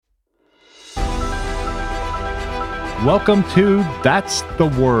Welcome to That's the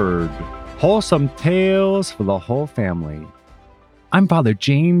Word, wholesome tales for the whole family. I'm Father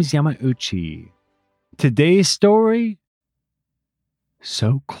James Yamauchi. Today's story,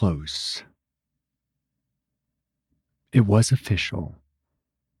 So Close. It was official.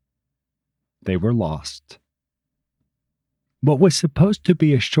 They were lost. What was supposed to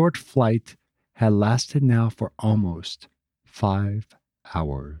be a short flight had lasted now for almost 5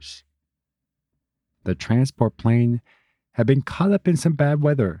 hours. The transport plane had been caught up in some bad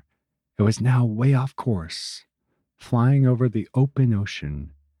weather. It was now way off course, flying over the open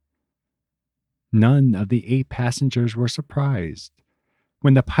ocean. None of the 8 passengers were surprised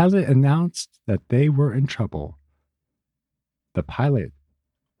when the pilot announced that they were in trouble. The pilot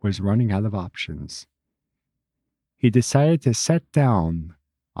was running out of options. He decided to set down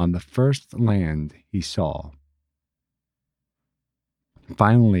on the first land he saw.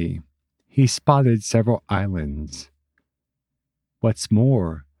 Finally, he spotted several islands. What's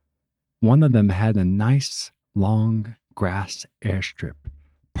more, one of them had a nice, long grass airstrip,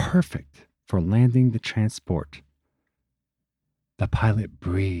 perfect for landing the transport. The pilot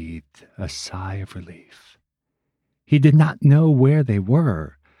breathed a sigh of relief. He did not know where they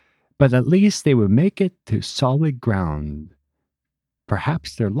were, but at least they would make it to solid ground.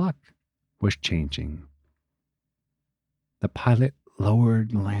 Perhaps their luck was changing. The pilot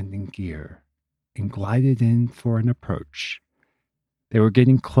lowered landing gear and glided in for an approach. They were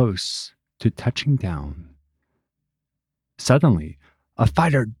getting close to touching down. Suddenly, a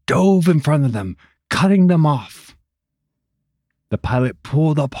fighter dove in front of them, cutting them off. The pilot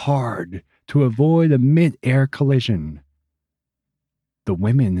pulled up hard to avoid a mid-air collision. The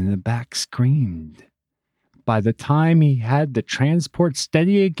women in the back screamed. By the time he had the transport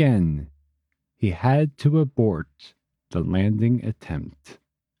steady again, he had to abort the landing attempt.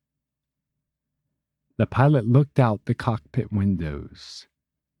 The pilot looked out the cockpit windows.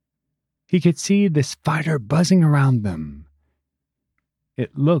 He could see this fighter buzzing around them.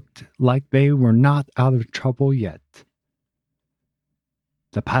 It looked like they were not out of trouble yet.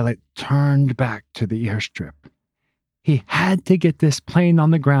 The pilot turned back to the airstrip. He had to get this plane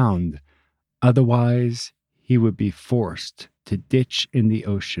on the ground, otherwise he would be forced to ditch in the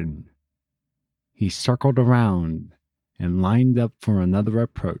ocean. He circled around and lined up for another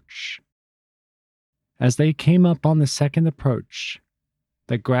approach. As they came up on the second approach,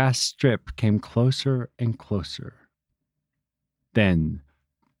 the grass strip came closer and closer. Then,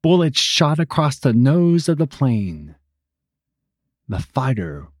 bullets shot across the nose of the plane. The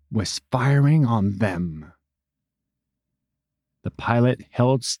fighter was firing on them. The pilot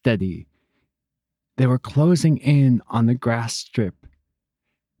held steady. They were closing in on the grass strip.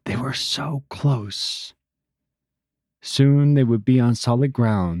 They were so close. Soon they would be on solid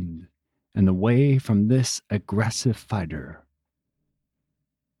ground and away from this aggressive fighter.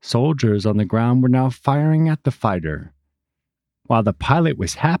 Soldiers on the ground were now firing at the fighter. While the pilot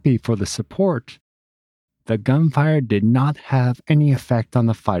was happy for the support, the gunfire did not have any effect on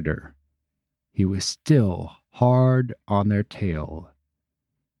the fighter. He was still hard on their tail.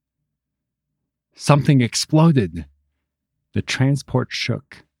 Something exploded. The transport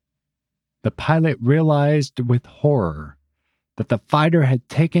shook. The pilot realized with horror that the fighter had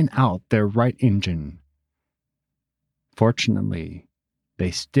taken out their right engine. Fortunately, they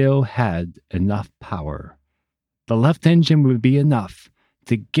still had enough power. The left engine would be enough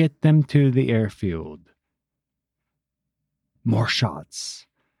to get them to the airfield. More shots.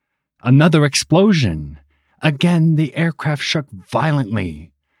 Another explosion. Again, the aircraft shook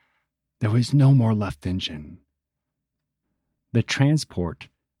violently. There was no more left engine. The transport,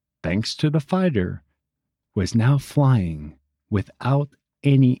 thanks to the fighter, was now flying without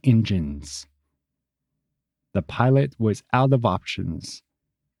any engines. The pilot was out of options.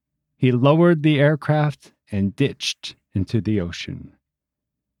 He lowered the aircraft and ditched into the ocean.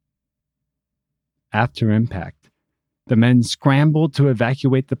 After impact, the men scrambled to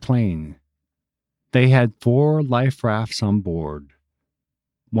evacuate the plane. They had 4 life rafts on board.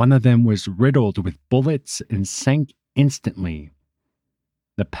 One of them was riddled with bullets and sank instantly.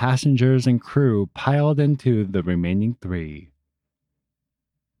 The passengers and crew piled into the remaining 3.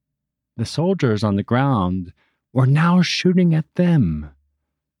 The soldiers on the ground were now shooting at them.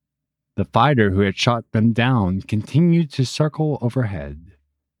 The fighter who had shot them down continued to circle overhead.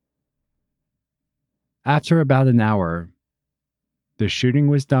 After about an hour, the shooting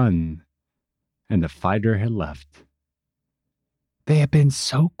was done and the fighter had left. They had been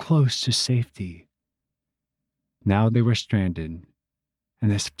so close to safety. Now they were stranded,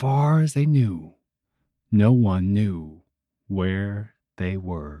 and as far as they knew, no one knew where they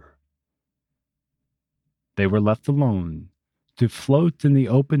were. they were left alone to float in the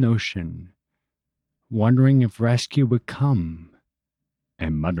open ocean, wondering if rescue would come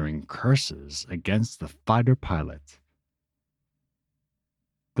and muttering curses against the fighter pilot.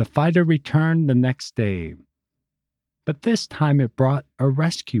 The fighter returned the next day, but this time it brought a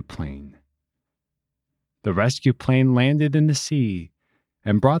rescue plane. The rescue plane landed in the sea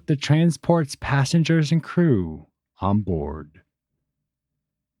and brought the transport's passengers and crew on board.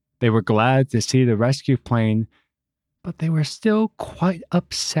 They were glad to see the rescue plane, but they were still quite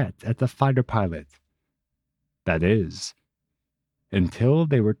upset at the fighter pilot. That is, until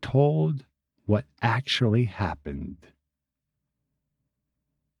they were told what actually happened.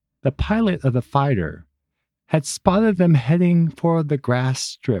 The pilot of the fighter had spotted them heading for the grass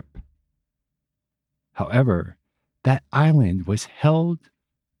strip. However, that island was held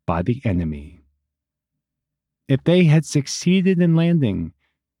by the enemy. If they had succeeded in landing,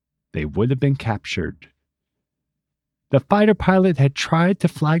 they would have been captured. The fighter pilot had tried to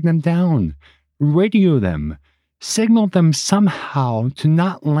flag them down, radio them, signal them somehow to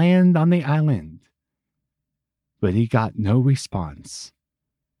not land on the island. But he got no response.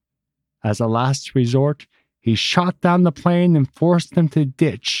 As a last resort, he shot down the plane and forced them to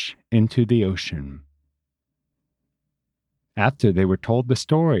ditch into the ocean. After they were told the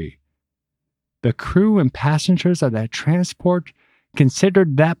story, the crew and passengers of that transport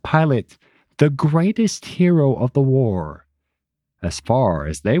considered that pilot the greatest hero of the war, as far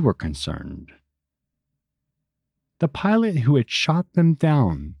as they were concerned. The pilot who had shot them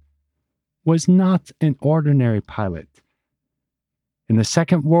down was not an ordinary pilot. In the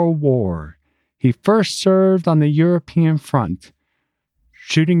Second World War, he first served on the European front,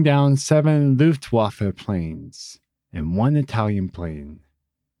 shooting down 7 Luftwaffe planes and 1 Italian plane.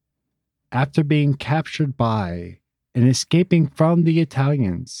 After being captured by and escaping from the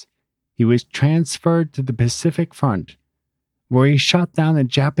Italians, he was transferred to the Pacific Front, where he shot down a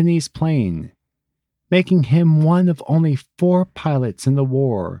Japanese plane, making him one of only 4 pilots in the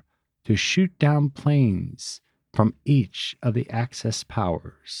war to shoot down planes from each of the Axis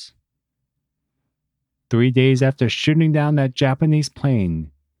powers. 3 days after shooting down that Japanese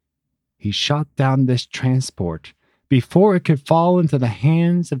plane, he shot down this transport before it could fall into the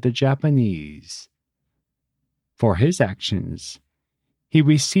hands of the Japanese. For his actions, he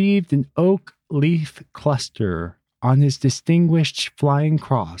received an oak leaf cluster on his Distinguished Flying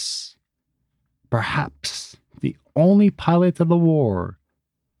Cross, perhaps the only pilot of the war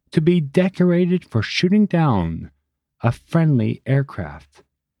to be decorated for shooting down a friendly aircraft,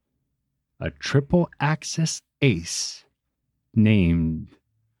 a triple-axis ace named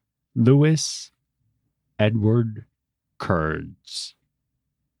Louis Edward Kurds.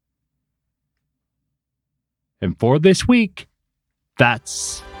 And for this week,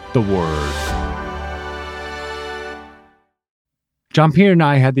 that's the word. Jean-Pierre and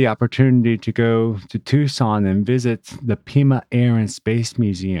I had the opportunity to go to Tucson and visit the Pima Air and Space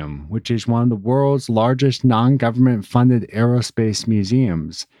Museum, which is one of the world's largest non-government funded aerospace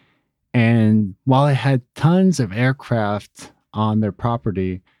museums. And while it had tons of aircraft on their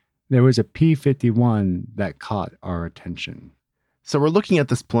property, there was a P-51 that caught our attention. So we're looking at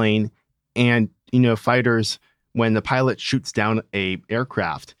this plane, and, fighters, when the pilot shoots down a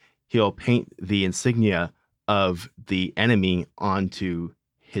aircraft, he'll paint the insignia of the enemy onto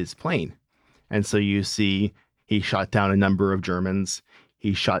his plane. And so you see he shot down a number of Germans.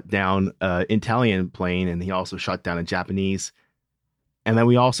 He shot down an Italian plane, and he also shot down a Japanese. And then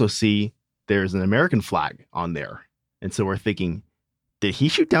we also see there's an American flag on there. And so we're thinking, did he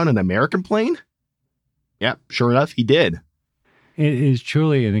shoot down an American plane? Yep, sure enough, he did. It is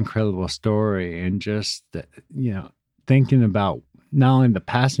truly an incredible story. And just, thinking about not only the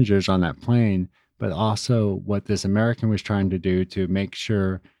passengers on that plane, but also what this American was trying to do to make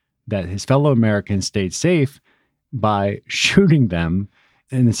sure that his fellow Americans stayed safe by shooting them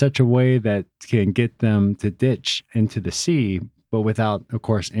in such a way that can get them to ditch into the sea, but without, of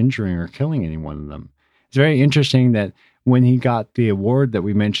course, injuring or killing any one of them. It's very interesting that when he got the award that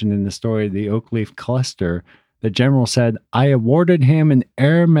we mentioned in the story, the Oak Leaf Cluster, the general said, "I awarded him an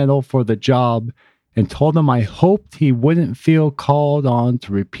air medal for the job and told him I hoped he wouldn't feel called on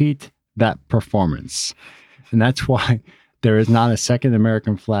to repeat that performance." And that's why there is not a second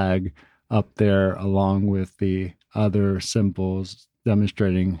American flag up there along with the other symbols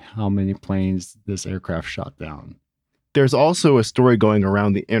demonstrating how many planes this aircraft shot down. There's also a story going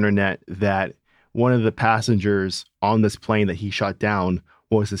around the internet that one of the passengers on this plane that he shot down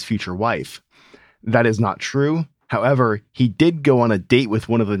was his future wife. That is not true. However, he did go on a date with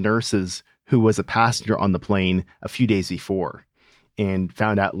one of the nurses who was a passenger on the plane a few days before, and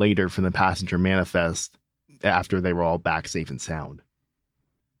found out later from the passenger manifest after they were all back safe and sound.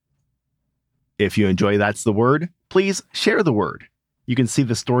 If you enjoy That's the Word, please share the word. You can see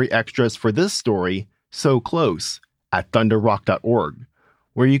the story extras for this story, So Close, at thunderrock.org,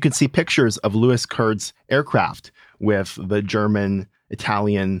 where you can see pictures of Louis Kurtz's aircraft with the German,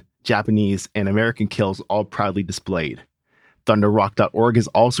 Italian, Japanese, and American kills all proudly displayed. Thunderrock.org is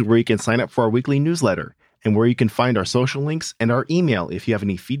also where you can sign up for our weekly newsletter and where you can find our social links and our email if you have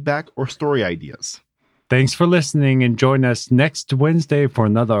any feedback or story ideas. Thanks for listening, and join us next Wednesday for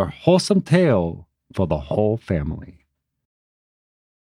another wholesome tale for the whole family.